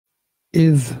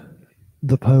if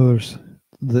the powers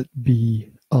that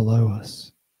be allow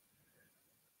us,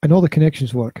 and all the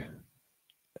connections work,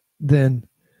 then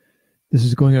this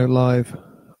is going out live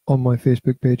on my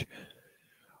Facebook page.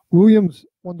 William's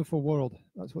Wonderful World,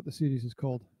 that's what the series is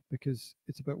called, because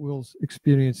it's about Will's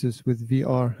experiences with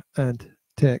VR and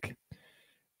tech,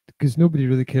 because nobody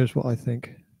really cares what I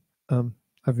think.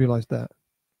 I've realized that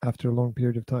after a long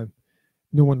period of time.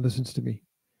 No one listens to me,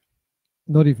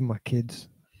 not even my kids.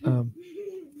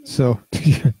 So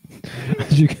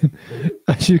as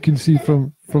you can see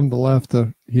from the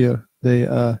laughter here, they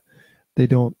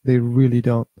really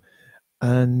don't.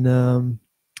 And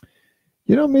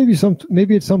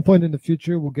maybe at some point in the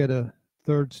future we'll get a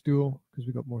third stool, because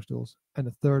we got more stools, and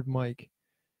a third mic,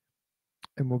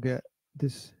 and we'll get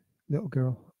this little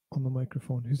girl on the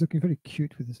microphone who's looking very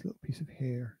cute with this little piece of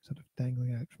hair sort of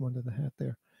dangling out from under the hat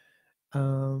there.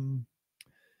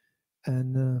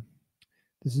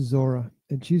 This is Zora,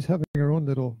 and she's having her own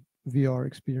little VR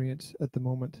experience at the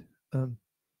moment.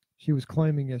 She was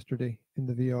climbing yesterday in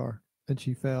the VR, and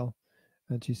she fell,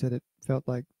 and she said it felt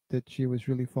like that she was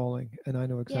really falling, and I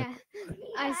know exactly.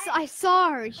 Yeah, I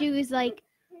saw her. She was like,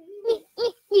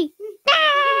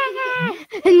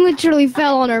 and literally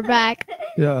fell on her back.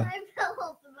 Yeah.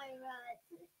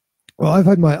 Well, I've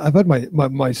had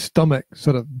my stomach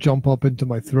sort of jump up into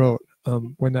my throat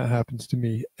when that happens to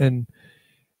me, and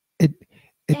it's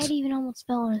Dad even almost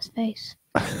fell on his face.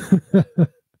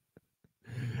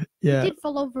 Yeah. He did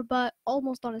fall over, but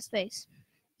almost on his face.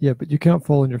 Yeah, but you can't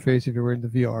fall on your face if you're wearing the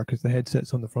VR, because the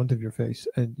headset's on the front of your face,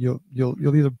 and you'll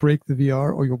either break the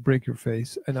VR or you'll break your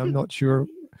face. And I'm not sure.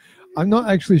 I'm not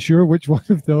actually sure which one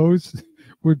of those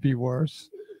would be worse.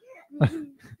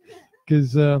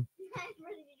 Because the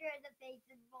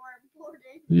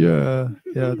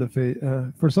face.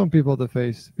 For some people, the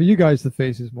face. For you guys, the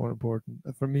face is more important.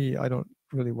 For me, I don't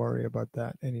really worry about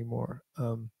that anymore.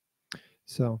 You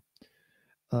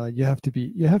have to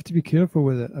be careful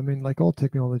with it. I mean, like all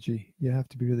technology, you have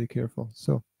to be really careful.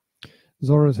 So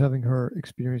Zora's having her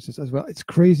experiences as well. It's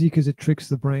crazy because it tricks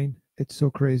the brain. It's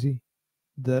so crazy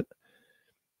that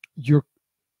you're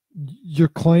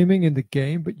climbing in the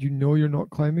game, but you know you're not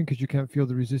climbing because you can't feel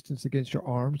the resistance against your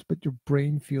arms, but your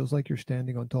brain feels like you're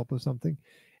standing on top of something,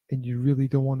 and you really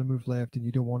don't want to move left and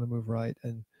you don't want to move right.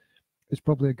 And it's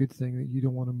probably a good thing that you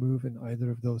don't want to move in either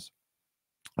of those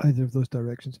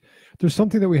directions. There's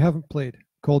something that we haven't played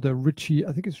called a Richard's,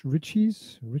 I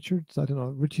don't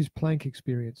know, Richie's Plank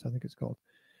Experience, I think it's called.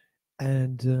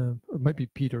 And it might be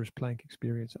Peter's Plank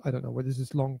Experience. I don't know. Where there's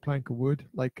this long plank of wood,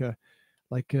 like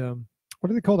what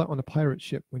do they call that on a pirate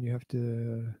ship when you have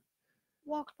to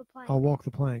walk the plank? Walk the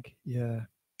plank. Yeah.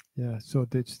 So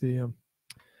it's the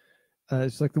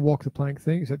it's like the walk the plank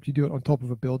thing, except you do it on top of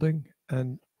a building,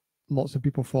 and lots of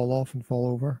people fall off and fall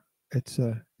over. It's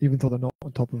even though they're not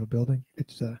on top of a building,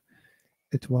 it's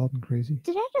wild and crazy.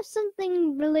 Did that have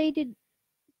something related?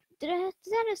 Did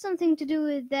that have something to do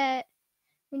with that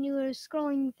when you were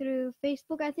scrolling through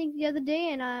Facebook, I think, the other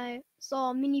day, and I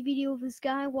saw a mini video of this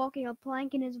guy walking a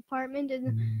plank in his apartment,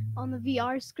 and on the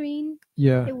VR screen,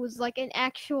 it was like an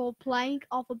actual plank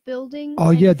off a building.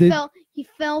 Oh yeah, he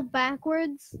fell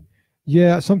backwards.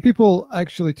 Yeah, some people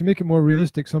actually, to make it more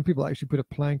realistic, some people actually put a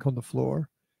plank on the floor,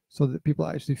 so that people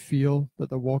actually feel that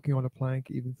they're walking on a plank,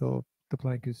 even though the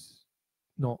plank is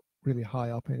not really high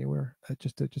up anywhere,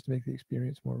 just to make the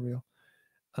experience more real.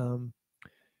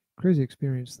 Crazy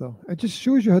experience, though. It just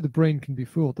shows you how the brain can be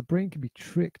fooled. The brain can be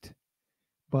tricked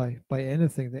by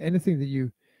anything. Anything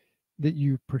that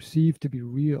you perceive to be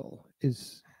real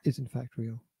is in fact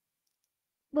real.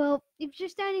 Well, if you're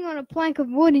standing on a plank of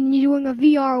wood and you're doing a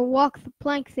VR walk the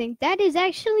plank thing, that is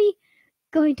actually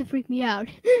going to freak me out.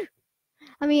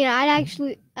 I mean,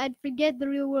 I'd forget the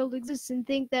real world exists and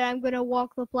think that I'm gonna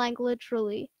walk the plank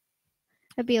literally.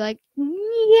 I'd be like,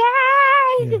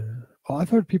 yeah. Oh, I've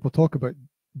heard people talk about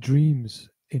dreams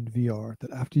in VR,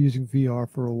 that after using VR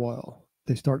for a while,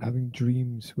 they start having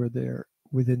dreams where they're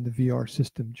within the VR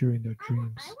system during their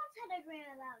dreams. I once had a dream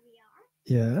about VR.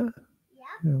 Yeah?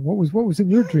 Yeah. What was in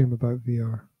your dream about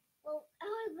VR? Well, I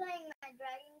was playing my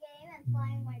dragon game and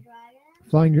flying my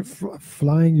dragon.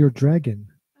 Flying your dragon?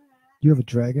 You have a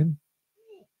dragon?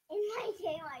 In my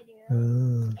game I do.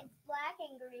 It's black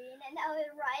and green, and I was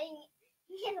riding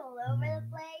it all over the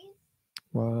place.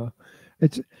 Wow.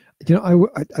 It's,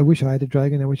 I wish I had a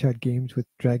dragon. I wish I had games with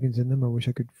dragons in them. I wish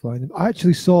I could fly them. I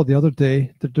actually saw the other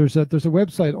day that there's a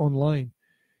website online.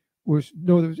 It was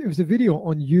a video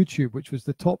on YouTube, which was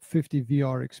the top 50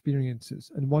 VR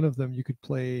experiences. And one of them, you could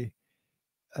play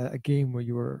a game where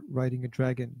you were riding a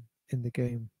dragon in the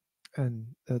game. and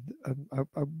I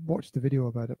watched the video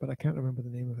about it, but I can't remember the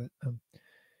name of it.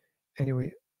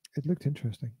 Anyway, it looked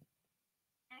interesting.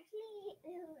 Actually,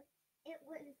 it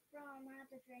was from How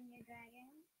to Train Your Dragon.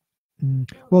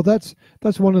 Well, that's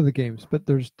one of the games, but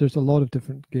there's a lot of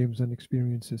different games and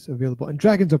experiences available, and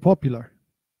dragons are popular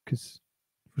because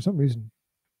for some reason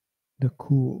they're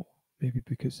cool. Maybe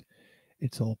because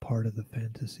it's all part of the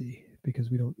fantasy, because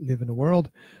we don't live in a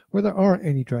world where there aren't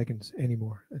any dragons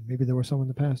anymore, and maybe there were some in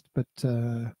the past, but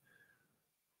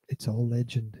it's all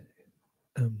legend.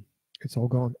 It's all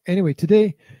gone. Anyway,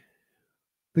 today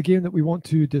the game that we want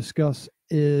to discuss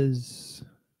is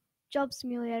Job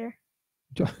Simulator.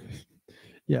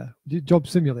 Yeah, Job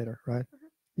Simulator, right?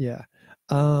 Yeah,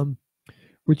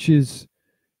 which is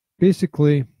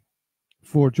basically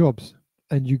 4 jobs,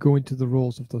 and you go into the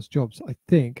roles of those jobs. I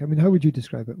think. I mean, how would you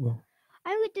describe it, Will?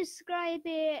 I would describe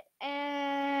it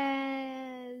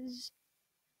as,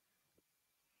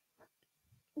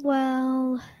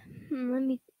 well, let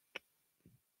me think.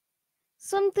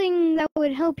 Something that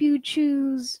would help you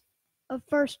choose a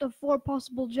first of 4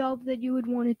 possible jobs that you would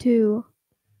want to do.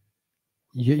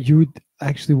 You would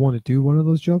actually want to do one of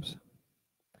those jobs?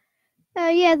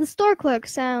 Yeah, the store clerk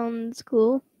sounds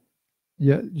cool.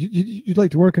 Yeah, you'd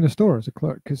like to work in a store as a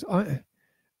clerk? Because I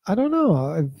don't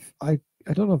know. I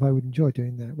don't know if I would enjoy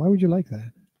doing that. Why would you like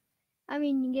that? I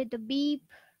mean, you get to beep,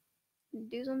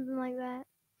 do something like that.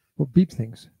 Well, beep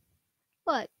things.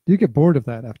 What? You get bored of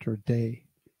that after a day.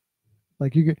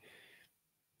 Like you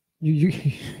you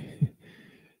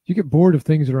get bored of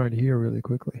things around here really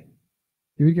quickly.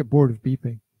 You would get bored of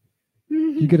beeping.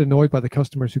 You get annoyed by the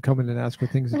customers who come in and ask for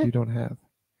things that you don't have.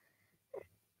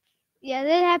 Yeah,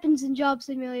 that happens in Job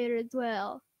Simulator as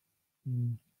well.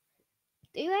 Mm.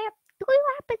 Do you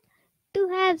happen to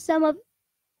have some of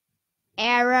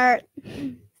error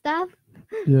stuff?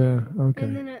 Yeah.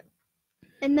 Okay.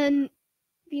 And then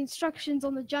the instructions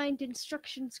on the giant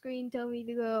instruction screen tell me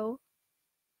to go.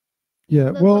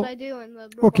 Yeah. That's well. what I do in the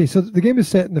robot. Okay. So the game is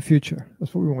set in the future.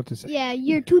 That's what we want to say. Yeah,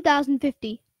 year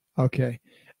 2050. Okay.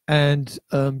 And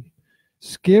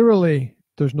scarily,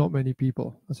 there's not many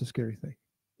people. That's a scary thing.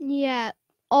 Yeah,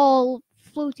 all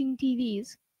floating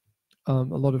TVs. A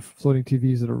lot of floating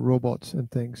TVs that are robots and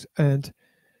things. And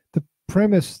the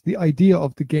premise, the idea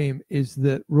of the game is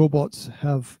that robots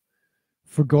have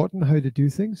forgotten how to do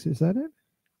things. Is that it?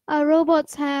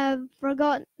 Robots have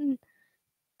forgotten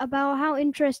about how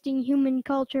interesting human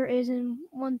culture is and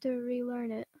want to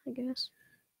relearn it, I guess.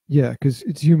 Yeah, because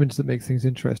it's humans that make things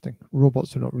interesting.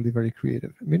 Robots are not really very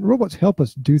creative. I mean, robots help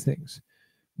us do things.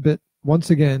 But once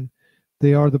again,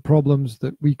 they are the problems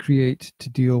that we create to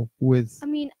deal with. I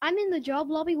mean, I'm in the job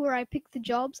lobby where I pick the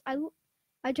jobs.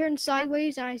 I turn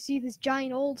sideways and I see this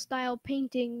giant old style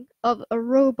painting of a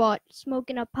robot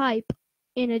smoking a pipe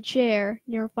in a chair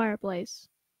near a fireplace.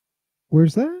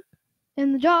 Where's that?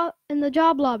 In the job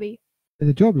lobby. In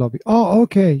the job lobby. Oh,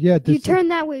 okay. Yeah. You turn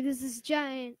that way, there's this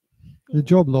giant the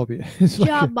job lobby. It's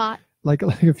job bot. Like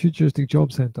a futuristic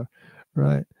job center.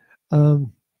 Right.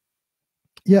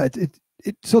 Yeah,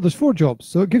 so there's 4 jobs.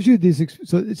 So it gives you these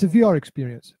so it's a VR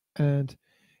experience. And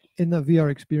in that VR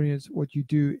experience, what you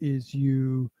do is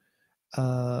you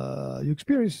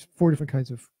experience 4 different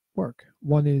kinds of work.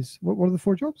 One is what are the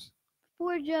 4 jobs?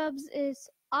 4 jobs is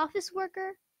office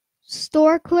worker,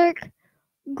 store clerk,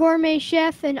 gourmet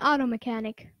chef, and auto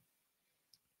mechanic.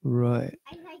 Right.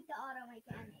 I like the auto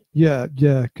mechanic. Yeah,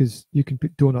 because you can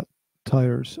put donut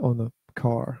tires on the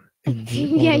car.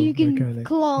 Yeah, you can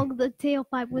clog the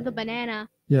tailpipe with a banana.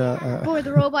 Yeah. Boy,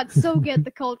 the robots so get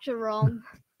the culture wrong.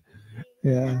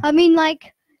 Yeah. I mean,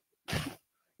 like,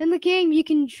 in the game, you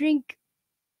can drink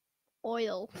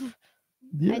oil,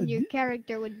 Yeah. and your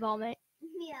character would vomit.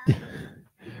 Yeah.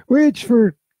 Which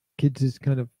for kids is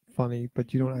kind of funny,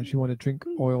 but you don't actually want to drink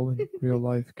oil in real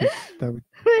life because that would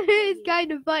It's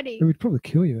kind of funny. it would probably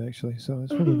kill you actually. So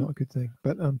it's probably not a good thing.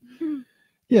 But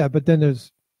yeah. But then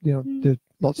there's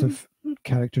lots of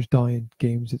characters die in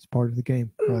games. It's part of the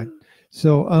game, right?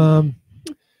 So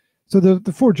so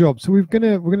the 4 jobs. So we're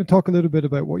gonna talk a little bit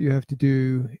about what you have to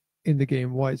do in the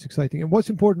game, why it's exciting, and what's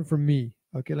important for me.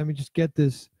 Okay, let me just get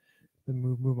this. Let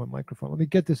me move my microphone. Let me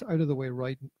get this out of the way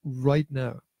right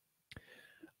now.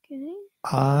 Okay.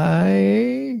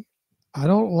 I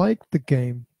don't like the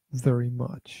game very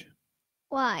much.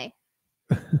 Why?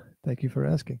 Thank you for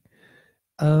asking.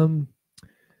 I'm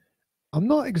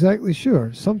not exactly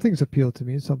sure. Some things appeal to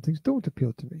me and some things don't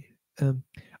appeal to me.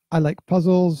 I like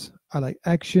puzzles. I like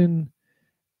action.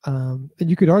 And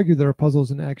you could argue there are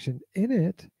puzzles and action in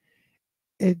it.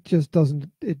 It just doesn't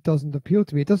appeal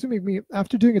to me. It doesn't make me,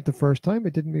 after doing it the first time,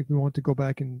 it didn't make me want to go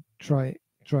back and try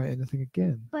anything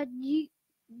again. But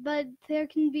but there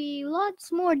can be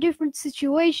lots more different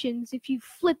situations if you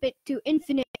flip it to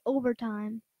infinite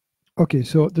overtime. Okay,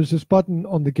 so there's this button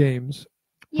on the games.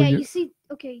 Yeah, you- you see,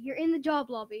 okay, you're in the job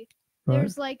lobby. Right.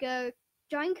 There's like a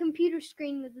giant computer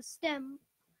screen with a stem.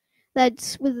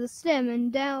 That's with the stem,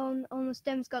 and down on the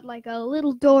stem's got like a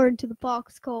little door into the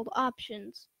box called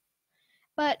options.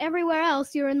 But everywhere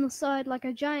else, you're in the side like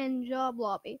a giant job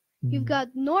lobby. You've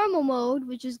got normal mode,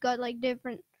 which has got like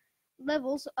different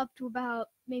levels up to about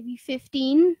maybe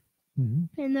 15.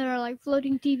 And there are like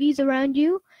floating TVs around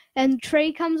you, and the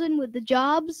tray comes in with the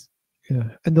jobs.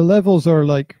 Yeah, and the levels are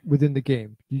like within the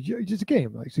game. It's just a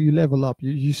game, like, so you level up.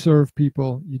 You serve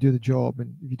people, you do the job,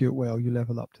 and if you do it well, you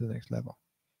level up to the next level.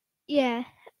 Yeah,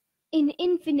 in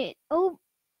infinite. Oh,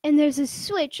 and there's a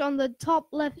switch on the top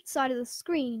left side of the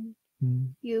screen.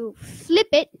 You flip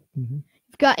it.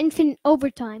 You've got infinite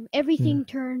overtime. Everything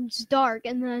turns dark,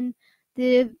 and then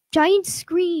the giant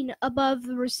screen above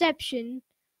the reception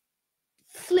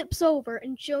flips over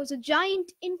and shows a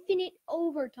giant infinite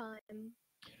overtime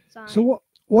sign. So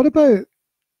what about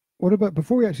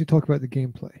before we actually talk about the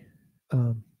gameplay?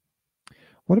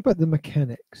 What about the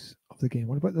mechanics of the game?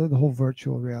 What about the whole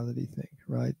virtual reality thing,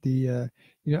 right? The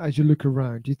as you look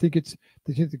around, do you think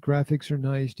the graphics are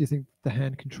nice? Do you think the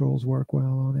hand controls work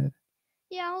well on it?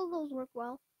 Yeah, all those work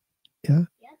well. Yeah.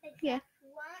 Yeah.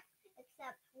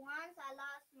 Except once I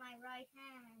lost my right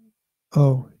hand.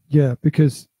 Oh, yeah,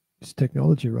 because it's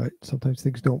technology, right? Sometimes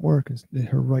things don't work. And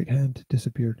her right hand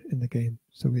disappeared in the game,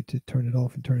 so we had to turn it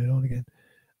off and turn it on again.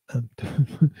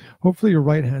 Hopefully, your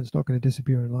right hand's not going to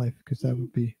disappear in life, because that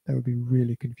would be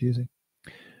really confusing.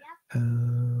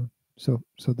 So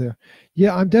there.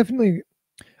 Yeah, I'm definitely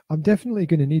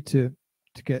going to need to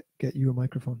get you a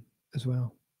microphone as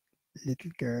well,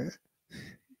 little girl.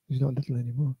 She's not little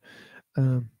anymore.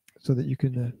 So that you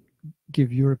can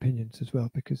give your opinions as well,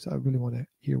 because I really want to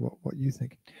hear what you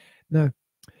think. Now,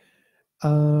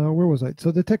 where was I?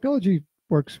 So the technology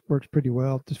works pretty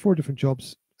well. There's 4 different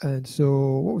jobs, and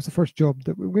so what was the first job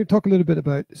that we're going to talk a little bit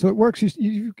about? So it works.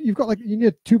 You've got you need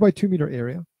a 2 by 2 meter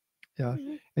area, yeah,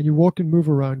 and you walk and move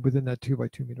around within that 2 by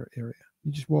 2 meter area.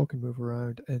 You just walk and move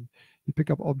around, and you pick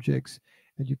up objects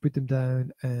and you put them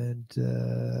down, and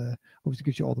obviously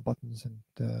gives you all the buttons and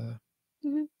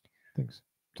things.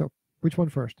 So which one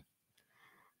first?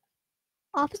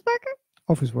 Office worker?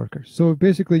 Office worker. So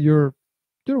basically you're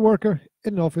a worker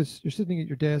in an office, you're sitting at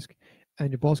your desk,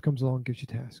 and your boss comes along and gives you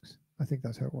tasks. I think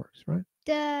that's how it works, right?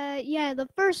 Yeah, the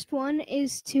first one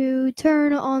is to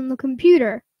turn on the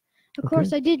computer. Of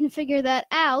course, I didn't figure that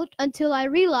out until I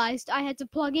realized I had to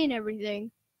plug in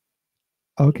everything.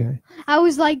 Okay. I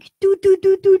was like, doot,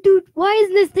 why is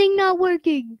this thing not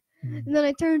working? And then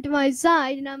I turned to my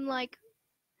side, and I'm like,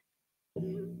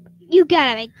 you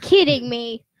gotta be kidding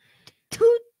me.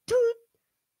 Toot, toot,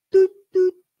 toot,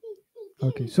 toot.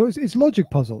 Okay, so it's logic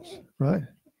puzzles, right?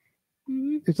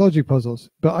 It's logic puzzles,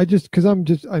 but I just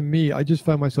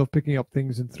found myself picking up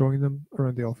things and throwing them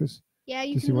around the office. Yeah,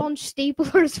 you can launch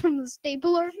staplers from the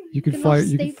stapler. You can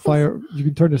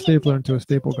turn a stapler into a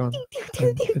staple gun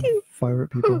and fire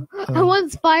at people. I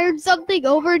once fired something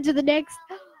over to the next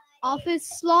office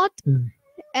slot,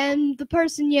 and the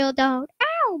person yelled out,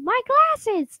 "Ow, my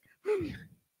glasses!"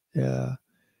 Yeah,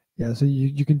 so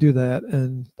you can do that,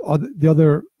 and the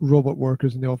other robot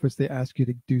workers in the office, they ask you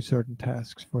to do certain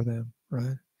tasks for them,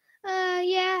 right?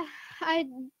 Yeah, I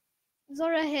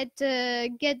sort of had to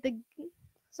get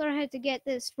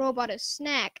this robot a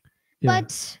snack,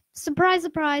 but surprise,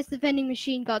 the vending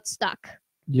machine got stuck.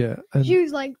 Yeah, and she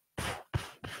was like,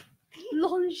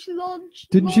 launch.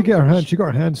 Didn't she get her hand? She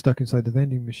got her hand stuck inside the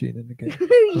vending machine in the game.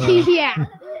 Yeah,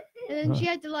 and then she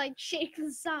had to shake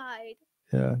the side.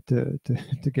 Yeah, to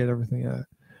get everything out.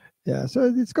 Yeah,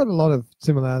 so it's got a lot of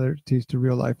similarities to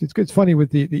real life. It's funny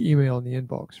with the email in the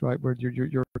inbox, right? Where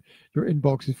your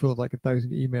inbox is full of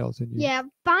 1,000 emails, and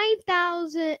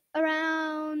 5,000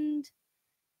 around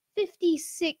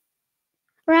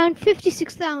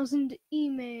 56,000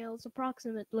 emails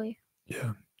approximately.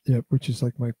 Yeah, which is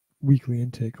like my weekly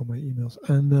intake on my emails,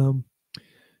 and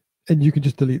you can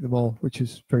just delete them all, which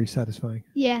is very satisfying.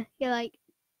 Yeah, you're like.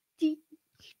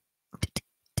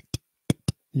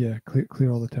 Yeah,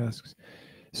 clear all the tasks.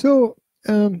 So,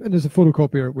 and there's a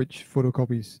photocopier which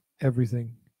photocopies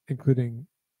everything, including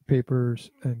papers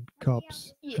and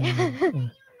cups. Yeah. I found Roar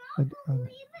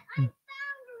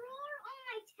on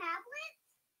my tablet.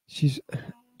 She's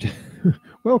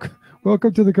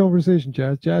welcome to the conversation,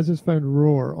 Jazz. Jazz has found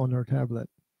Roar on her tablet.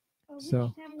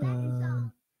 So,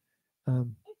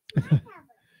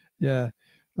 yeah,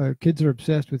 kids are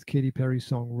obsessed with Katy Perry's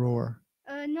song Roar.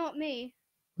 Not me.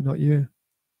 Not you.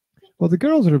 Well, the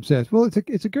girls are obsessed. Well,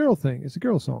 it's a girl thing. It's a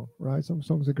girl song, right? Some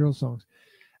songs are girl songs.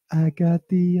 I got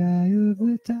the eye of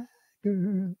the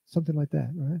tiger, something like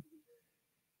that, right?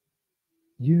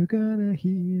 You're gonna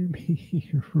hear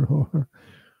me roar.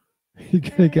 You're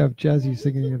gonna have Jazzy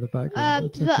singing in the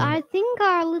background. That's okay. I think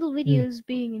our little video is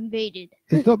being invaded.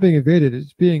 It's not being invaded.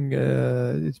 It's being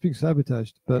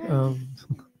sabotaged. But Do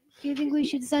you think we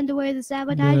should send away the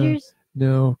sabotagers?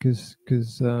 no, because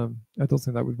I don't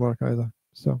think that would work either.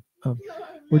 So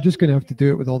we're just gonna have to do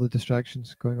it with all the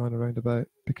distractions going on around about,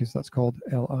 because that's called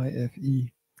LIFE,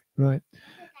 right?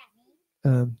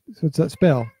 So it's that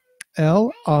spell.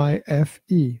 LIFE.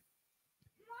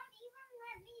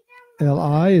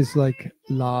 LI is like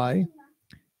lie,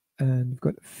 and you've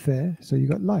got fe, so you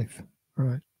got life. All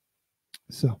right.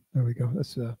 So there we go.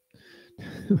 That's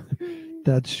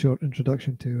Dad's short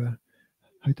introduction to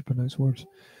how to pronounce words.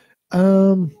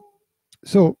 So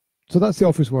that's the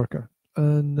office worker,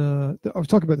 and I was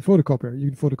talking about the photocopier.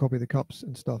 You can photocopy the cups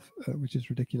and stuff, which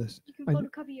is ridiculous. You can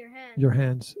photocopy your hands. Your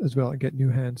hands as well, and get new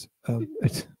hands.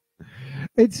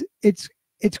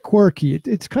 It's quirky.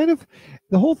 It's kind of,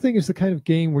 the whole thing is the kind of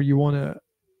game where you want to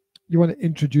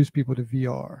introduce people to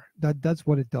VR. That's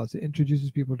what it does. It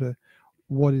introduces people to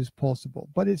what is possible.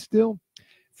 But it's still,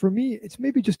 for me, it's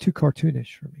maybe just too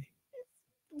cartoonish for me.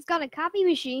 It's got a coffee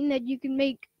machine that you can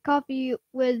make coffee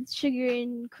with sugar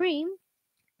and cream.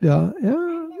 Yeah,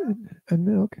 and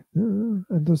milk, and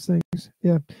those things.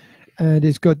 Yeah. And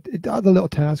it's got other little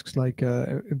tasks like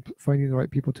finding the right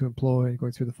people to employ and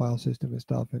going through the file system and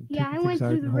stuff. And I went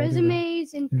through the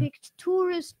resumes and picked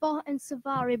Tourist Bot and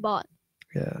Safari Bot.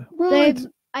 Yeah. Well,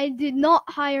 I did not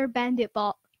hire Bandit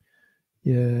Bot.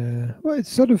 Yeah. Well,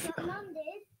 it's sort of,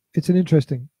 it's an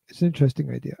interesting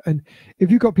idea. And if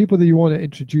you've got people that you want to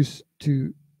introduce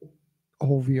to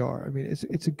whole VR, I mean,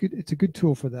 it's a good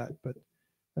tool for that. But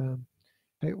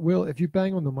hey, Will, if you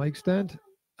bang on the mic stand,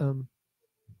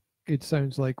 it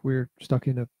sounds like we're stuck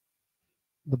in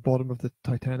the bottom of the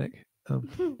Titanic,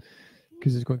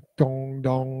 because it's going dong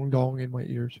dong dong in my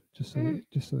ears. Just so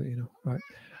that you know, right?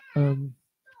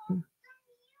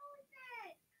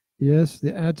 Yes,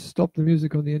 the ads stop the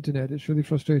music on the internet. It's really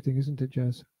frustrating, isn't it,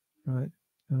 Jazz? Right?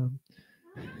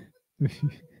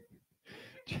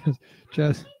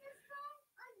 Jazz.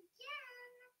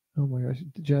 Oh my gosh,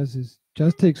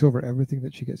 Jazz takes over everything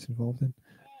that she gets involved in.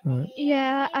 Right.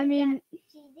 Yeah, I mean.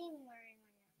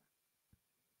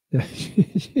 Yeah,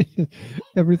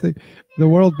 everything. The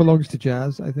world belongs to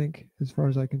Jazz, I think, as far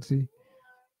as I can see.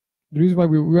 The reason why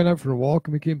we went out for a walk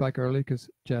and we came back early because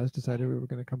Jazz decided we were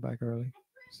going to come back early.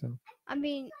 So. I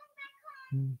mean,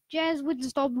 Jazz wouldn't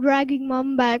stop dragging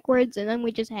Mom backwards, and then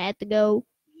we just had to go.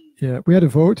 Yeah, we had a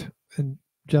vote, and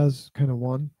Jazz kind of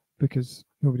won because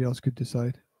nobody else could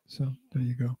decide. So there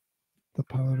you go, the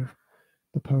power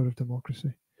of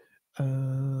democracy.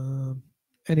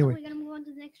 Anyway, so we're gonna move on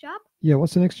to the next job. Yeah,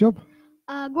 what's the next job?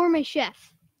 Gourmet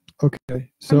chef.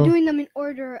 Okay, so I'm doing them in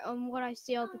order on what I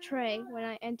see on the tray when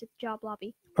I enter the job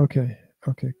lobby. Okay,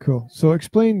 cool. So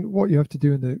explain what you have to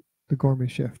do in the gourmet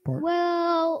chef part.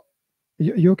 Well,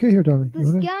 you okay here, darling?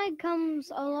 This guy comes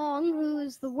along who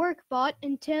is the work bot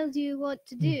and tells you what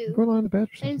to do. Go along the bed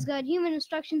or something. And it's got human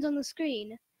instructions on the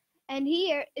screen. And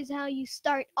here is how you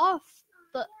start off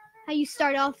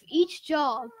each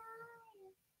job.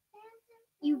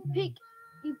 You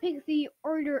pick the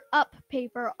order up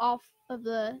paper off of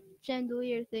the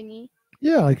chandelier thingy.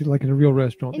 Yeah, like in a real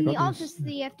restaurant. In the office,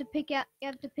 you have to pick out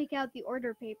the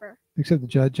order paper. Except the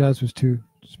Jazz was too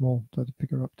small, so I had to pick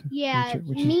her up too. Yeah,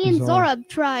 me and Zorab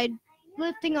tried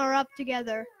lifting her up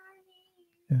together.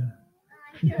 Yeah.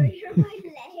 I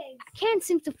can't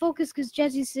seem to focus because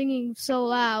Jesse's singing so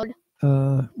loud.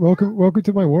 Welcome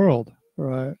to my world. All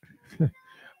right.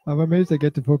 I'm amazed I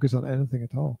get to focus on anything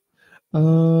at all.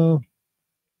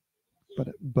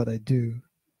 But I do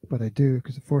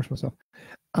because I force myself.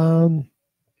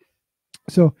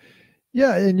 So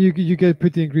yeah, and you get to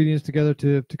put the ingredients together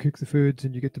to cook the foods,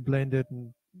 and you get to blend it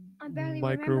and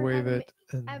microwave it.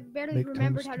 I barely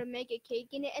remembered how to make a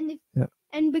cake in it,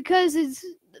 and because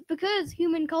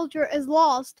human culture is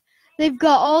lost, they've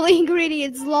got all the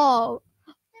ingredients wrong.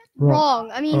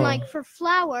 I mean, like for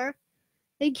flour,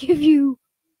 they give you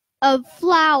a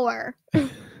flour.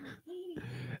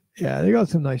 Yeah, they got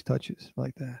some nice touches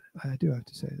like that. I do have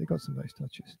to say they got some nice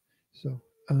touches. So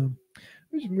let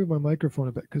me just move my microphone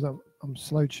a bit because I'm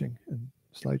slouching, and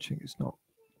slouching is not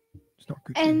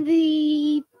good. And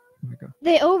they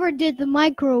overdid the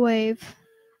microwave.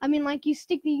 I mean, like you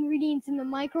stick the ingredients in the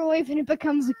microwave and it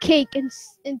becomes a cake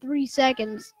in 3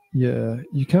 seconds. Yeah,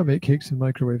 you can't make cakes in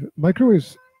microwave.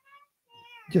 Microwaves,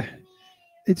 yeah,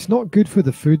 it's not good for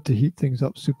the food to heat things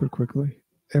up super quickly.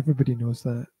 Everybody knows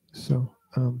that. So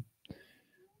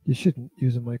you shouldn't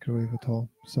use a microwave at all.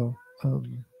 So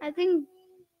I think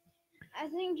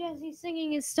Jesse's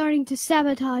singing is starting to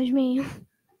sabotage me.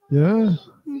 yeah, I can't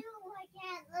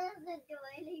listen to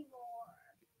it anymore.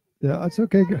 yeah, that's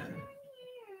okay.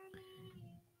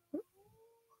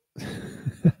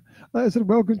 I said,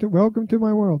 welcome to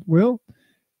my world. Will,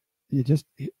 you just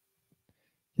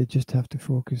have to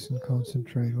focus and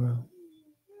concentrate. Well,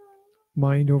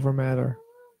 mind over matter.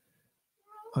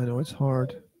 I know it's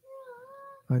hard.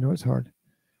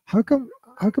 How come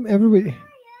everybody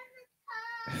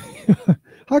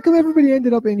how come everybody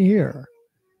ended up in here?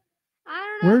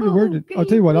 I don't know. Where did Can I'll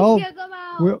tell you what, please get them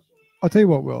out? I'll tell you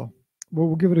what,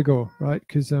 we'll give it a go, right?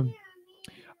 Because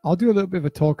I'll do a little bit of a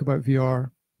talk about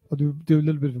VR. I'll do a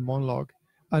little bit of a monologue.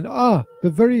 And the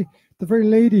very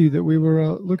lady that we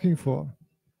were looking for.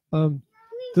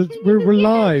 We're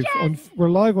live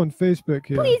on Facebook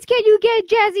here. Please, can you get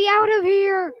Jazzy out of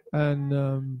here?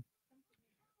 And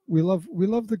we love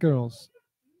the girls.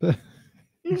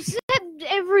 Except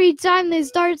every time they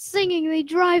start singing, they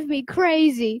drive me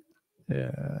crazy.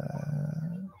 Yeah.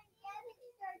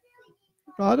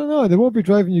 I don't know. They won't be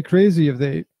driving you crazy if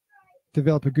they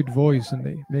develop a good voice and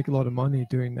they make a lot of money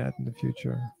doing that in the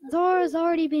future. Zora's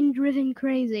already been driven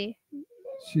crazy.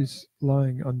 She's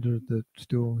lying under the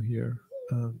stool here,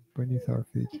 beneath our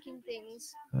feet. Picking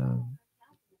things.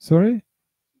 Sorry?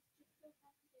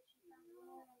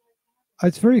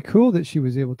 It's very cool that she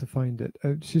was able to find it.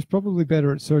 She's probably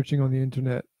better at searching on the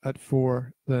internet at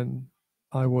 4 than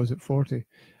I was at 40,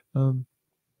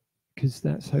 because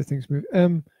that's how things move.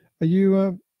 Are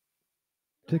you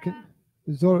taking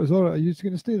Zora? Are you just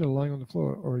going to stay there lying on the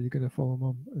floor, or are you going to follow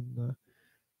Mum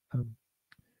and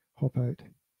hop out?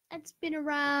 It's been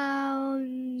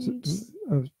around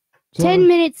 10 10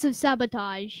 minutes of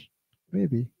sabotage.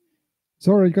 Maybe.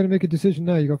 Zora, you got to make a decision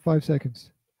now. You got 5 seconds.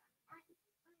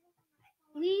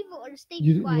 Leave or stay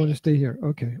You quiet? want to stay here?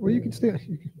 Okay. Well, you can stay.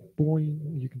 You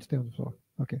can stay on the floor.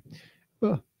 Okay.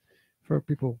 Well, for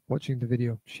people watching the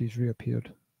video, she's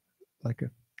reappeared like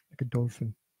a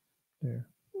dolphin there.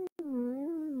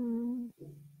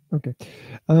 Okay.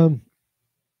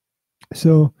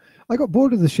 So I got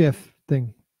bored of the chef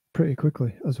thing pretty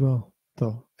quickly as well,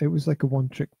 though. It was like a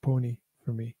one-trick pony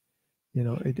for me. You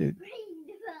know, it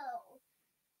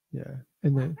yeah.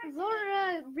 And then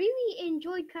Zora really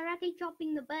enjoyed karate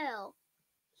chopping the bell.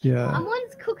 yeah. I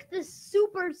once cooked this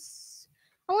super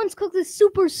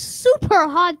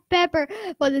hot pepper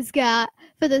for this guy,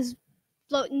 for this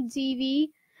floating TV.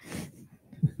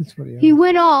 That's what He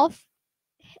went off,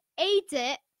 ate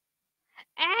it,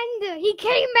 and he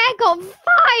came back on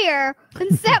fire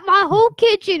and set my whole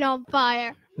kitchen on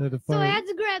fire. So I had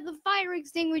to grab the fire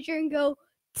extinguisher and go.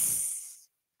 Tss,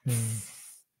 Yeah.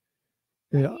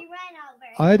 He Yeah. ran out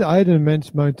very I had an immense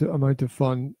amount of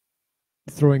fun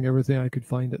throwing everything I could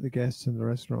find at the guests in the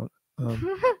restaurant,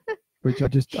 which I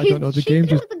don't know. The game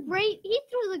just. He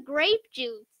threw the grape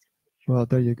juice. Well,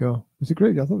 there you go. Was it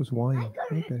great? I thought it was wine.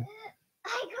 Okay.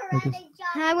 I just- karate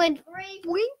chopped And I went grape.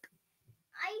 boink.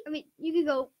 I mean, you could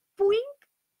go boink,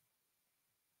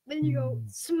 then you go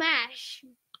smash.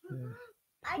 Yeah.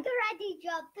 I karate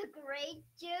chopped the grape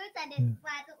juice and it Yeah.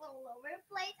 splattered all over the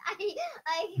place.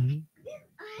 Mhm.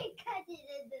 I cut it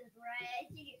into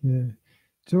trash. Yeah.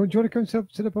 So do you want to come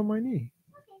sit up on my knee?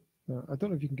 I don't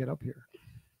know if you can get up here.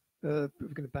 We're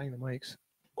going to bang the mics.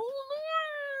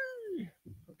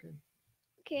 Okay.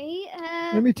 Okay.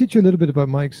 Let me teach you a little bit about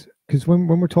mics, because when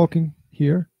we're talking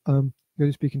here, you're going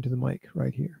to speak into the mic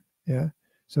right here. Yeah.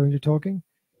 So when you're talking,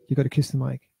 you got to kiss the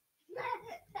mic.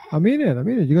 I mean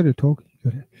it. You got to talk.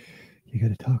 You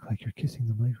got to talk like you're kissing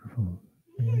the microphone.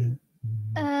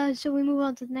 Yeah. Shall we move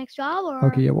on to the next job, or?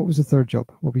 Okay. Yeah. What was the third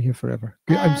job? We'll be here forever.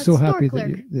 Good, I'm so store happy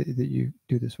clerk. that you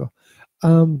do this well.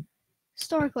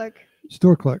 Store clerk.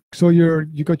 Store clerk. So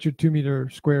you got your 2-meter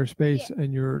square space,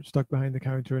 and you're stuck behind the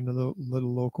counter in a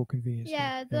little local convenience store.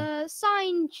 Yeah, the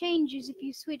sign changes if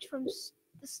you switch from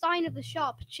the sign of the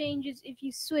shop changes if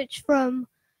you switch from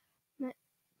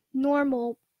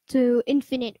normal to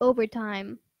infinite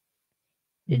overtime.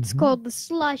 It's Mhm. called the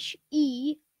slush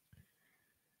E.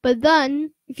 But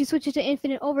then, if you switch it to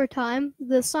infinite overtime,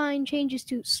 the sign changes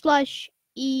to slush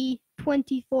E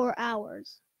 24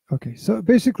 hours. Okay, so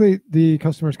basically the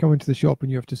customers come into the shop and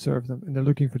you have to serve them, and they're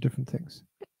looking for different things.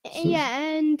 So- Yeah,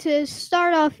 and to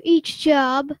start off each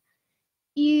job,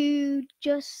 you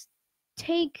just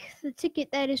take the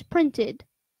ticket that is printed.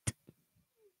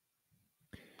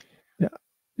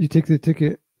 You take the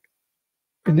ticket,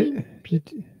 I and mean,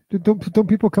 don't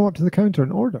people come up to the counter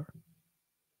and order?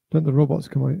 Don't the robots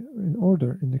come out in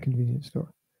order in the convenience store?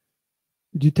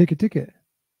 Did you take a ticket?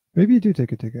 Maybe you do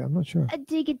take a ticket. I'm not sure. I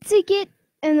take a ticket,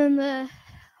 and then the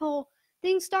whole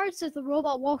thing starts as the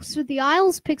robot walks through the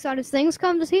aisles, picks out his things,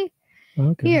 comes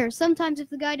Okay. here. Sometimes if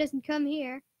the guy doesn't come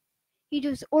here, he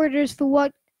just orders for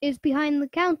what is behind the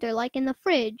counter, like in the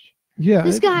fridge. Yeah.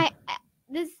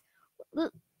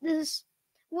 This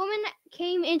woman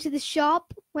came into the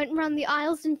shop, went around the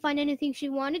aisles, didn't find anything she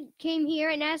wanted, came here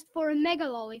and asked for a mega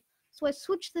lolly. So I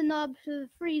switched the knob to the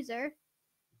freezer,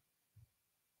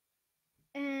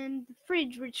 and the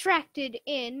fridge retracted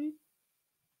in,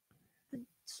 the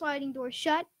sliding door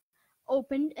shut,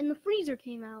 opened, and the freezer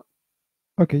came out.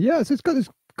 Okay, yeah, so it's got this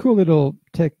cool little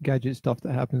tech gadget stuff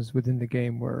that happens within the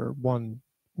game where one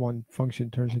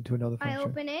function turns into another function. I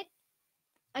open it,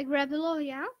 I grab the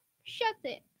lolly out, shut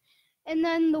it. And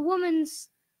then the woman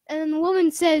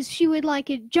says she would like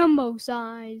it jumbo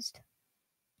sized.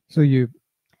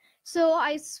 So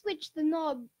I switch the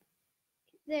knob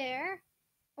there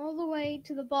all the way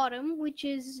to the bottom, which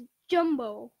is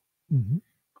jumbo. Mm-hmm.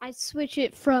 I switch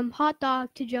it from hot dog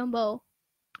to jumbo.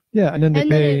 Yeah, and then they pay.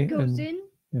 Then it goes in,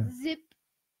 yeah. zip,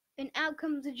 and out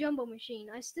comes the jumbo machine.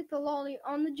 I stick the lolly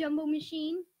on the jumbo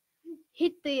machine,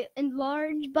 hit the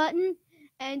enlarge button,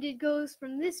 and it goes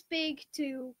from this big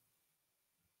to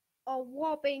a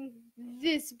whopping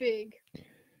this big.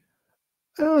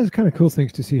 Oh, it's kind of cool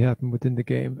things to see happen within the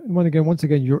game. And once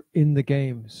again, you're in the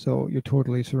game, so you're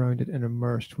totally surrounded and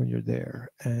immersed when you're there,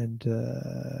 and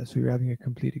so you're having a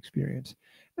complete experience.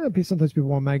 Sometimes people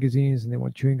want magazines, and they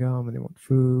want chewing gum, and they want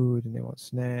food, and they want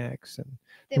snacks, and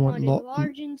they want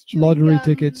lottery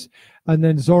tickets. And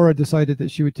then Zora decided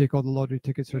that she would take all the lottery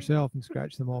tickets herself and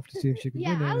scratch them off to see if she could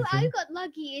win anything. I got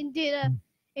lucky and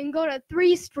and got a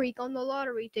 3 streak on the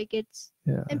lottery tickets.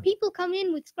 Yeah. And people come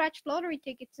in with scratched lottery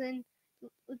tickets, and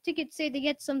the tickets say they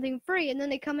get something free, and then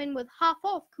they come in with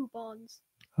half-off coupons.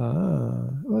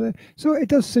 Well, so it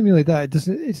does simulate that.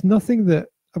 It's nothing that.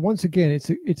 Once again,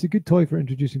 it's a good toy for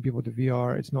introducing people to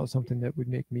VR. It's not something that would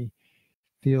make me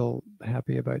feel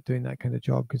happy about doing that kind of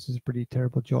job, because it's a pretty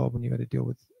terrible job when you got to deal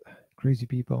with crazy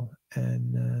people,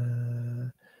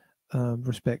 and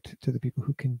respect to the people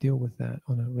who can deal with that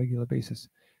on a regular basis.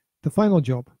 The final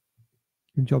job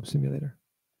in Job Simulator.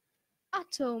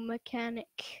 Auto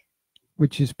mechanic.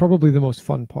 Which is probably the most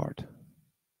fun part.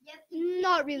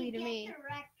 Not really to me.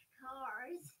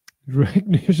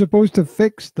 You're supposed to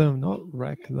fix them, not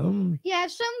wreck them. Yeah,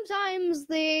 sometimes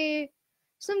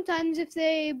if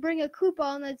they bring a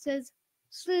coupon that says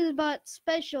Slizzbot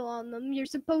Special on them, you're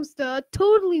supposed to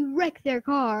totally wreck their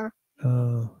car.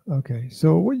 Okay.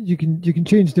 So what you can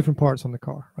change different parts on the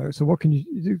car, right? So what can you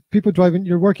do? People driving,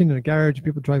 you're working in a garage,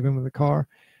 people drive in with a car,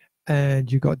 and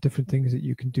you got different things that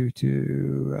you can do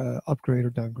to upgrade or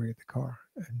downgrade the car.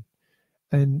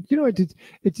 And you know,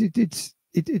 it's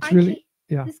really.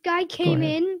 Yeah. This guy came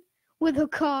in with a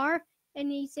car, and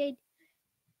he said,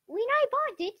 when I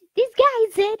bought it, this guy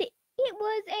said it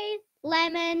was a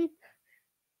lemon.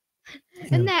 Yeah.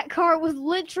 And that car was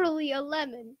literally a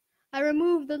lemon. I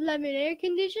removed the lemon air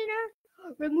conditioner,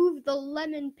 removed the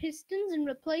lemon pistons and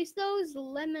replaced those. The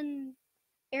lemon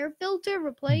air filter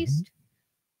replaced.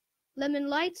 Mm-hmm. Lemon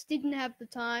lights, didn't have the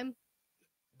time.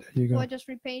 There you go. So I just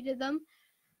repainted them.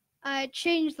 I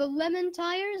changed the lemon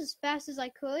tires as fast as I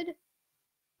could.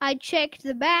 I checked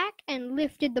the back and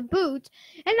lifted the boot,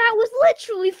 and that was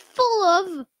literally full of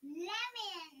lemons.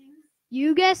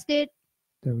 You guessed it.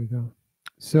 There we go.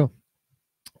 So,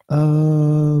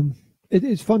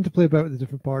 it's fun to play about with the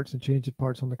different parts and change the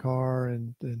parts on the car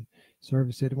and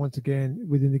service it. Once again,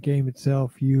 within the game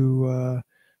itself, you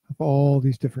have all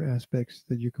these different aspects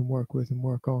that you can work with and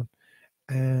work on,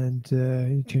 and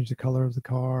you change the color of the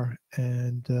car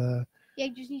and. Yeah,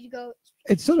 you just need to go.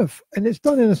 It's it's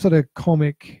done in a sort of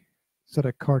comic, sort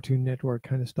of Cartoon Network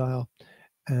kind of style,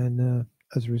 and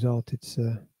as a result, it's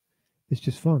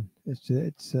just fun.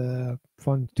 It's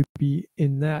fun to be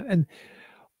in that, and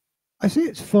I say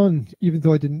it's fun, even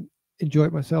though I didn't enjoy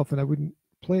it myself, and I wouldn't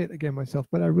play it again myself.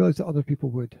 But I realized that other people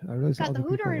would. I realized got that the other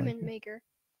hood people ornament maker.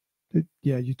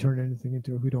 Yeah, you turn anything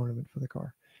into a hood ornament for the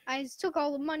car. I took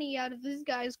all the money out of this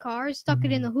guy's car, stuck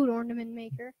it in the hood ornament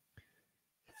maker.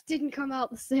 Didn't come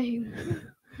out the same.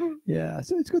 Yeah,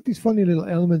 so it's got these funny little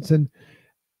elements, and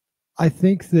I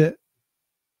think that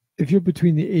if you're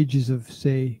between the ages of,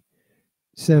 say,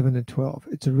 7 and 12,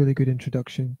 it's a really good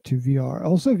introduction to VR.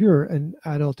 Also, if you're an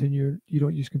adult and you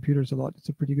don't use computers a lot, it's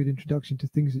a pretty good introduction to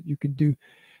things that you can do.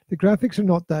 The graphics are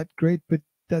not that great, but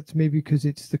that's maybe because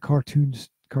it's the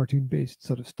cartoon-based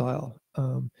sort of style.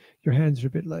 Your hands are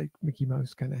a bit like Mickey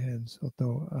Mouse kind of hands,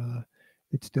 although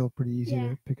it's still pretty easy Yeah.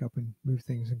 to pick up and move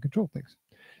things and control things.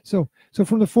 So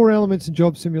from the 4 elements in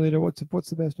Job Simulator, what's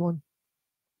the best one?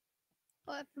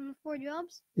 From the 4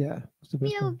 jobs, Yeah, what's the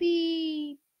best that one? would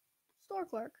be store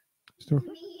clerk. Store. To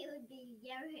me, it would be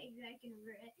I can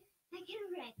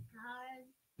wreck cars.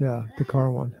 Yeah, the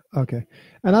car one. Okay.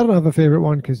 And I don't have a favorite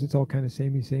one because it's all kind of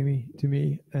samey to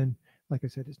me. And like I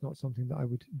said, it's not something that I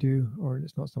would do, or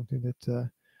it's not something that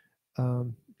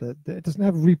that it doesn't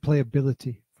have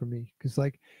replayability for me. Because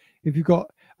like, if you've got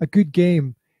a good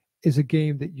game, is a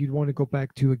game that you'd want to go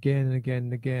back to again and again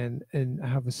and again and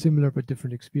have a similar but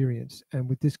different experience. And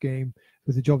with this game,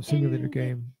 with the Job Simulator And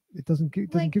game, it doesn't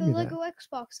give Like the me Lego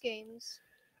Xbox games.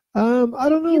 that. I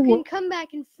don't know. You can come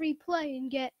back in free play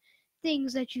and get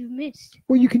things that you've missed.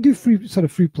 Well, you can do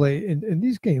free play in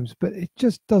these games, but it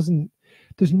just doesn't.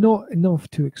 There's not enough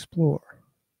to explore,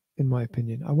 in my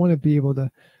opinion. I want to be able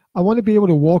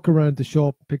to walk around the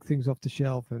shop, pick things off the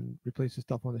shelf, and replace the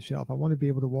stuff on the shelf. I want to be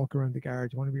able to walk around the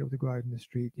garage. I want to be able to go out in the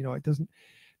street. You know, it doesn't.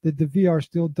 The VR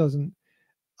still doesn't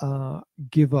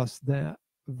give us that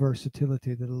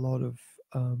versatility that a lot of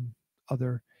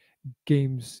other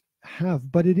games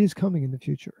have, but it is coming in the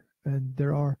future. And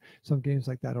there are some games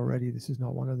like that already. This is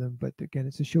not one of them, but again,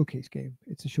 it's a showcase game.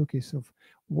 It's a showcase of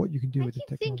what you can do I with the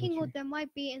keep technology. thinking what there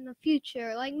might be in the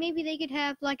future. Like maybe they could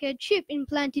have like a chip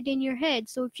implanted in your head,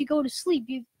 so if you go to sleep,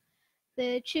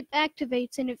 the chip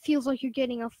activates and it feels like you're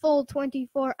getting a full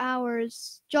 24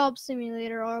 hours Job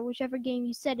Simulator or whichever game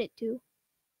you set it to.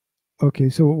 Okay,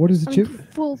 so what is the chip?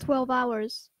 Full 12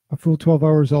 hours. A full 12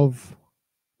 hours of.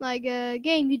 Like a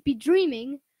game, you'd be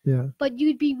dreaming, Yeah. but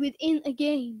you'd be within a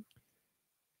game.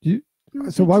 You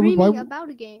would so be why dreaming about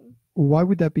a game. Why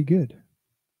would that be good?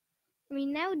 I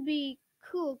mean, that would be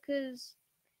cool because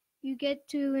you get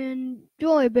to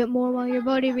enjoy a bit more while your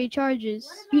body recharges.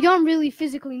 You don't really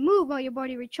physically move while your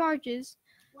body recharges,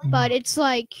 but it's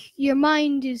like your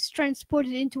mind is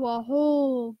transported into a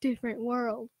whole different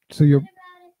world. So you're. What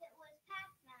about if it was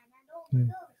Pac-Man and all the Yeah.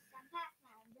 ghosts and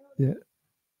Pac-Man? Yeah.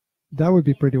 That would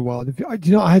be pretty wild. If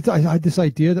you know, I had this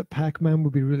idea that Pac-Man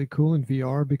would be really cool in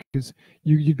VR because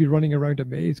you'd be running around a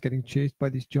maze, getting chased by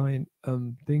these giant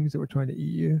things that were trying to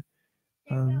eat you.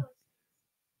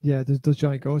 Yeah, there's those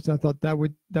giant ghosts. I thought that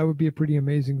would be a pretty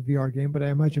amazing VR game. But I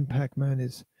imagine Pac-Man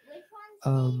is Which one's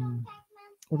Pac-Man?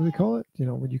 what do they call it? You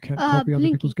know, when you can't copy other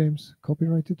Blinky. people's games,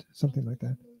 copyrighted, something like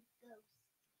that.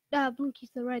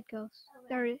 Blinky's the red ghost.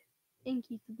 Sorry,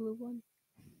 Inky's the blue one.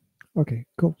 Okay,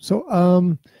 cool. So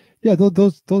yeah,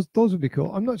 those would be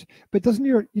cool. I'm not, but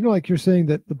doesn't like you're saying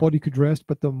that the body could rest,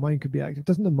 but the mind could be active.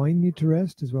 Doesn't the mind need to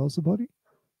rest as well as the body?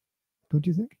 Don't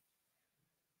you think?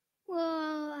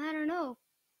 Well, I don't know.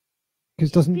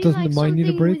 Because doesn't Be the like mind need a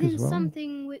something break within as well?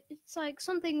 It's like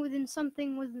something within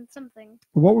something within something.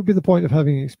 What would be the point of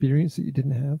having an experience that you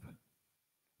didn't have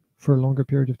for a longer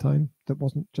period of time that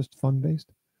wasn't just fun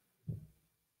based?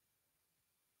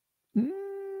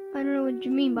 I don't know what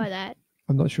you mean by that.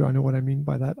 I'm not sure I know what I mean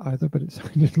by that either, but it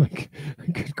sounded like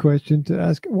a good question to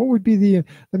ask. What would be the?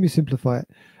 Let me simplify it.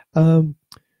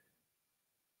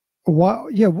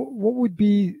 What would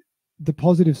be the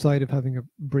positive side of having a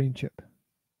brain chip?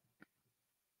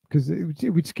 Because it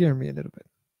would scare me a little bit,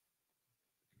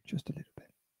 just a little bit.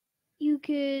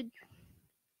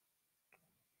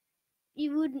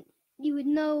 You would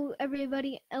know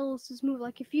everybody else's move.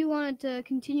 Like if you wanted to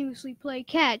continuously play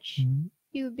catch,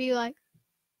 you would be like,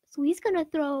 so he's gonna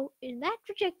throw in that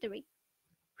trajectory.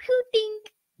 Who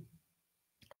think?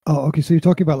 Oh, okay. So you're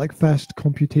talking about like fast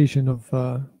computation of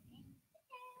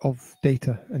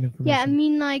data and information. Yeah, I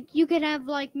mean like you could have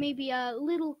like maybe a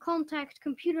little contact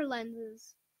computer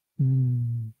lenses. I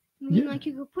mean like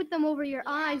you could put them over your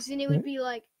eyes and it would be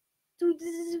like, this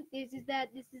is that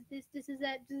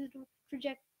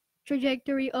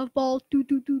trajectory of ball.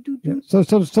 Yeah. So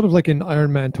sort of like an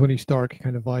Iron Man, Tony Stark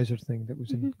kind of visor thing that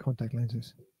was in contact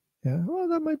lenses. Yeah. Well,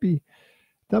 that might be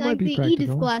Like the practical Edith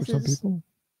for some glasses. people.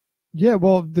 Yeah.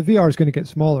 Well, the VR is going to get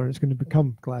smaller. It's going to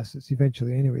become glasses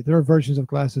eventually. Anyway, there are versions of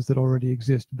glasses that already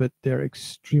exist, but they're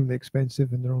extremely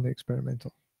expensive and they're only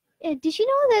experimental. Did you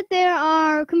know that there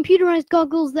are computerized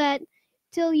goggles that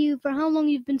tell you for how long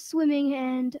you've been swimming,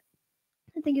 and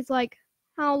I think it's like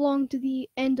how long to the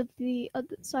end of the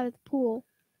other side of the pool?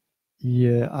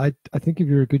 Yeah, I think if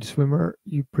you're a good swimmer,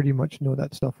 you pretty much know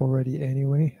that stuff already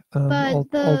anyway. But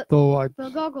the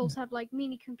although goggles have like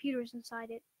mini computers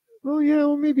inside it. well, yeah,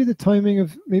 well, maybe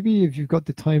if you've got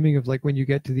the timing of like when you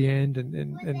get to the end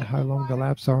and how long the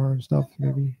laps are and stuff,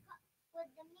 maybe. Would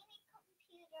the mini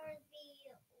computers be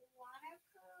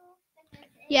waterproof? Because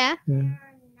if Yeah. they're not,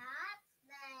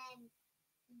 then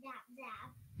zap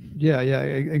zap. Yeah,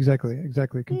 exactly.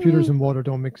 Computers and water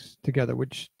don't mix together,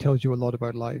 which tells you a lot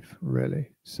about life, really.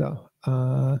 So,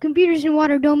 Computers and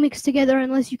water don't mix together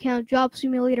unless you count Job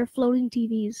Simulator floating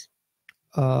TVs.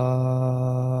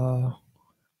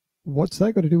 what's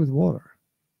that got to do with water?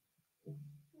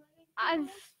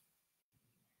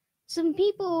 Some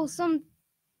people Dun,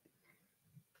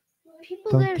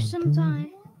 there dun, sometimes.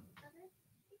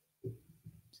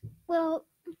 Well,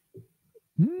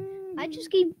 dun. I just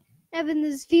keep having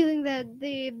this feeling that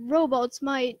the robots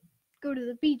might go to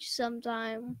the beach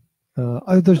sometime.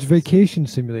 There's Vacation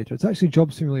Simulator. It's actually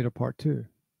Job Simulator Part 2.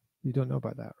 You don't know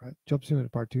about that, right? Job Simulator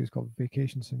Part 2 is called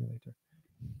Vacation Simulator.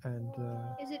 And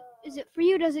is it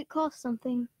free or does it cost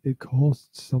something? it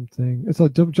costs something. It's a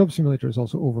Job Simulator is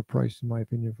also overpriced in my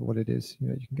opinion for what it is. You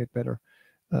know, you can get better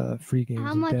free games.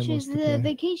 How and much demos is to the play.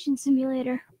 Vacation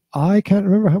Simulator? I can't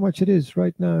remember how much it is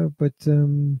right now, but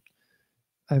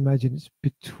I imagine it's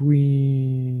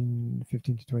between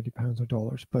 15 to 20 pounds or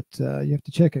dollars. But you have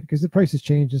to check it because the prices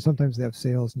change, and sometimes they have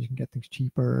sales, and you can get things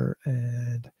cheaper.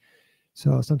 And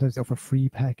so sometimes they offer free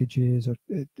packages of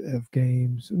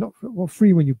games. Not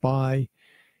free when you buy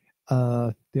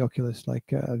the Oculus, like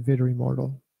Vader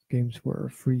Immortal games were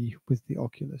free with the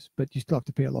Oculus, but you still have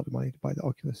to pay a lot of money to buy the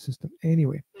Oculus system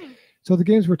anyway. So the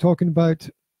games we're talking about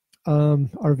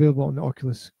are available on the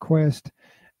Oculus Quest,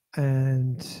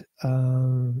 and it's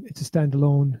a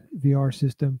standalone VR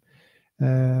system.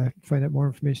 Find out more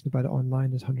information about it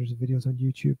online. There's hundreds of videos on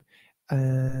YouTube,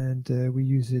 and we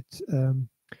use it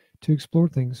to explore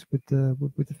things with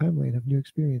the family and have new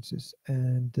experiences,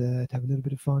 and to have a little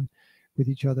bit of fun with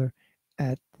each other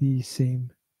at the same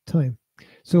time.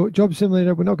 So Job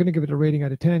Simulator, we're not going to give it a rating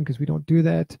out of 10 because we don't do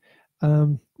that.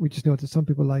 We just know that some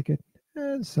people like it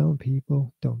and some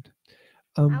people don't.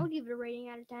 I would give it a rating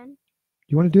out of 10.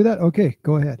 You want to do that? Okay,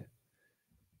 go ahead.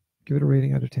 Give it a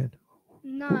rating out of 10.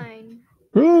 9.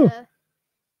 Oh!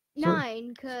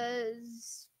 9,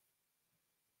 because...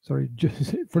 Sorry,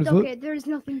 just for the okay, there's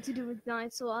nothing to do with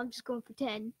 9, so I'm just going for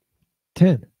 10.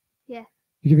 10? Yeah.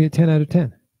 You're giving it 10 out of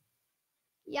 10?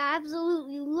 Yeah, I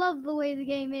absolutely love the way the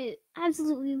game is.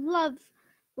 Absolutely love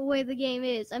the way the game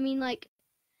is. I mean, like,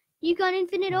 you got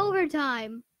infinite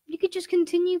overtime. You could just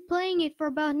continue playing it for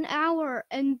about an hour,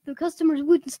 and the customers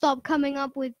wouldn't stop coming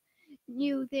up with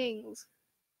new things.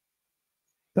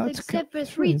 That's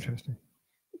really interesting.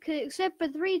 Except for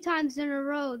 3 times in a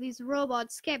row, these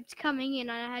robots kept coming in,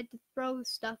 and I had to throw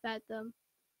stuff at them.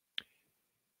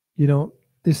 You know,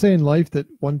 they say in life that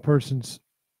one person's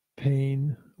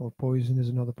pain or poison is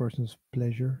another person's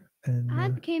pleasure. And I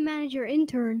became manager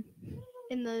intern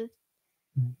in the...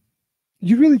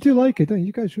 You really do like it, don't you?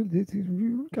 You guys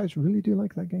really do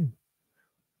like that game.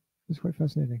 It's quite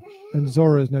fascinating. And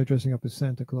Zora is now dressing up as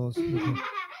Santa Claus. I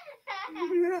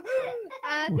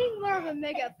think more of a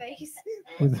mega face.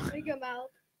 Mega mouth.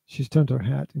 She's turned her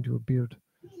hat into a beard.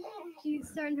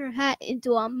 She's turned her hat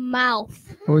into a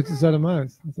mouth. Oh, is that a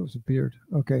mouth? I thought it was a beard.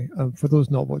 Okay. For those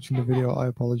not watching the video, I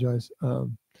apologize.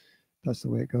 That's the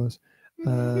way it goes.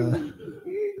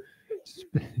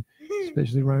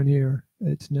 Especially around here,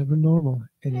 it's never normal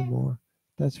anymore.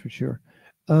 That's for sure.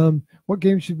 What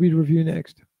game should we review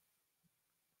next?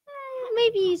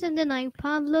 Maybe something like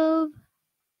Pavlov.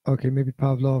 Okay, maybe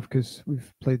Pavlov, because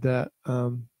we've played that.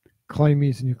 Climb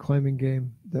is a new climbing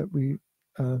game that we've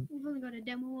only got a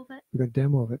demo of it. We got a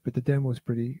demo of it, but the demo is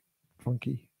pretty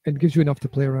funky. And gives you enough to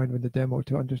play around with the demo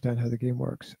to understand how the game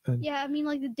works. And yeah, I mean,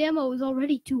 like, the demo is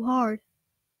already too hard.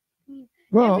 I mean,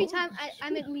 well, every time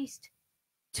I'm at least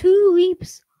 2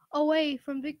 leaps away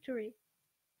from victory.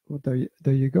 Well,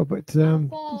 there you go. But I'll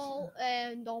fall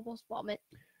and almost vomit.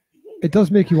 It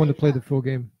does make you want to play the full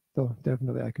game, though.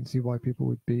 Definitely, I can see why people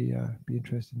would be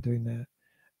interested in doing that.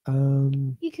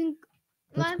 You can.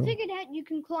 I cool. figured out you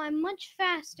can climb much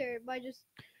faster by just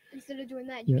instead of doing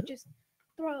that, you can just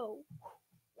throw.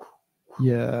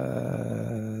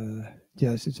 Yeah.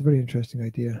 Yes, it's a very interesting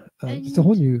idea. It's a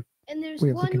whole new. And there's way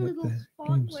of one looking little at the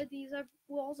spot games. where these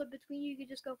walls are between you. You can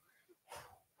just go.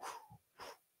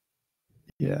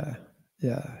 Yeah.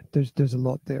 There's a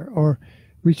lot there. Or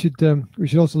we should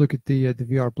also look at the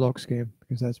VR Blocks game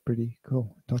because that's pretty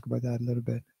cool. Talk about that a little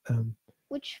bit.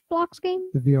 Which Blocks game?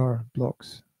 The VR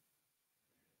Blocks.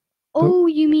 Oh,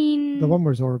 you mean the one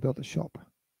where Zora built a shop?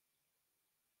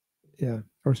 Yeah,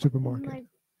 or a supermarket.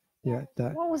 Yeah,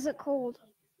 that. What was it called?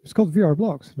 It's called VR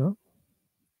Blocks, no?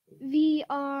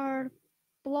 VR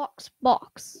Blocks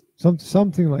box.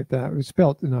 Something like that. It was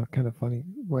spelled in a kind of funny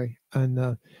way,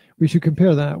 and we should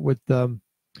compare that with the.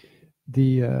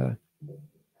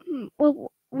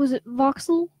 Well, was it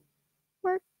voxel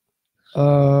work?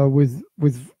 With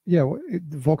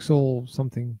Voxel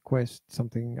something Quest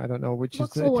something, I don't know, which is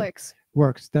Voxel works.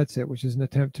 Works. That's it. Which is an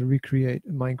attempt to recreate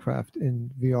Minecraft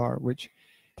in VR, which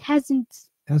Hasn't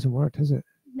worked, has it?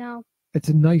 No. It's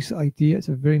a nice idea. It's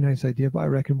a very nice idea, but I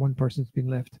reckon one person's been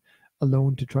left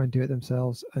alone to try and do it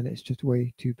themselves, and it's just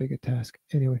way too big a task.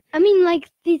 Anyway. I mean, like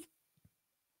these.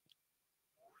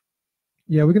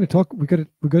 Yeah, we're gonna talk. We're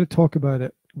gonna talk about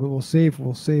it. We'll save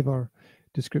our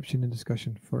description and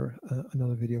discussion for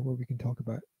another video where we can talk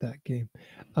about that game.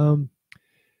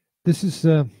 This is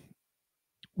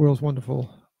World's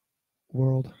Wonderful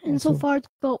World. And also. So far, it's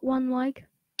got 1 like.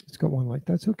 It's got 1 like.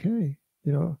 That's okay.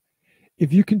 You know,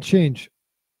 if you can change,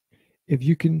 if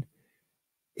you can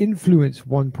influence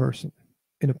one person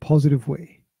in a positive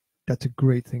way, that's a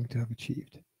great thing to have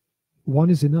achieved. 1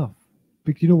 is enough.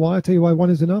 But you know why? I tell you why 1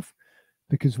 is enough.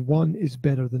 Because 1 is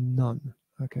better than none.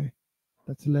 Okay,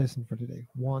 that's a lesson for today.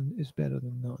 1 is better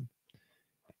than none.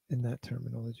 In that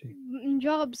terminology. In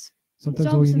jobs. Sometimes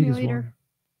all you need is 1.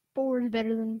 4 is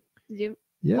better than 0.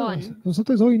 Yeah. 1. Well,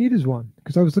 sometimes all you need is 1.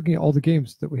 Because I was looking at all the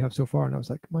games that we have so far, and I was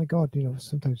like, my God, you know,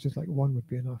 sometimes just like 1 would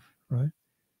be enough, right?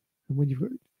 And when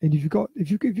if you've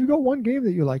got 1 game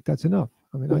that you like, that's enough.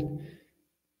 I mean,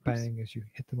 bang as you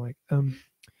hit the mic.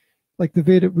 Like the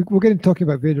Vader, we'll get into talking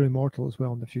about Vader Immortal as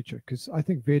well in the future, because I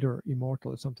think Vader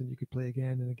Immortal is something you could play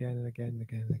again and again and again and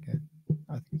again and again.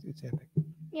 I think it's epic.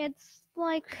 Yeah, it's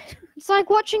like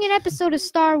watching an episode of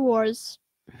Star Wars,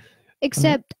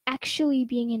 except actually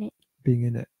being in it. Being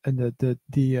in it, and the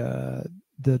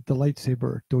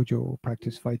lightsaber dojo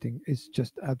practice fighting is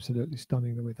just absolutely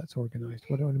stunning the way that's organized.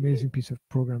 What an amazing piece of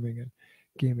programming and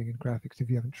gaming and graphics. If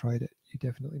you haven't tried it, you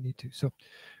definitely need to. So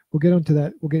we'll get onto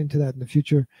that. We'll get into that in the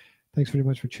future. Thanks very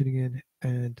much for tuning in.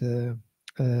 And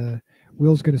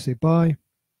Will's going to say bye.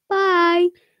 Bye.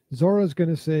 Zora's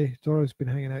been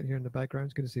hanging out here in the background.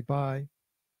 Is going to say bye.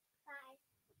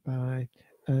 Bye. Bye.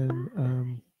 And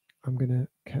I'm going to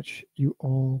catch you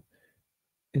all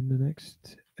in the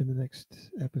next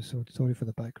episode. Sorry for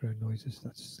the background noises.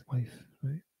 That's life,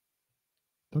 right?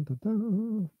 Dun, dun,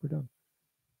 dun. We're done.